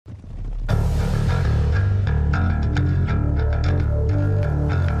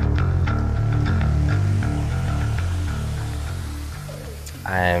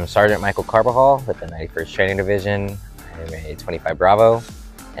Sergeant Michael Carbajal with the 91st Training Division. I'm a 25 Bravo,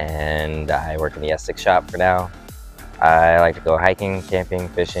 and I work in the S6 shop for now. I like to go hiking, camping,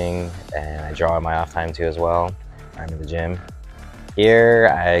 fishing, and I draw in my off time too as well. I'm in the gym. Here,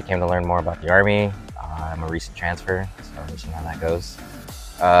 I came to learn more about the Army. I'm a recent transfer, so we'll see how that goes.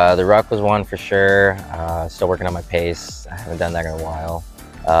 The ruck was one for sure. Still working on my pace. I haven't done that in a while.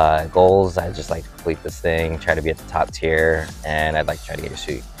 Goals, I just like to complete this thing, try to be at the top tier, and I'd like to try to get a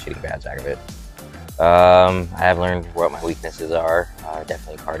shooting badge out of it. I have learned what my weaknesses are,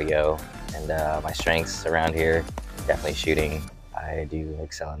 definitely cardio, and my strengths around here, definitely shooting. I do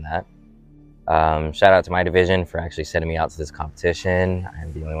excel in that. Shout out to my division for actually sending me out to this competition.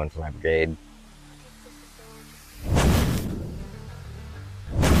 I'm the only one from my brigade.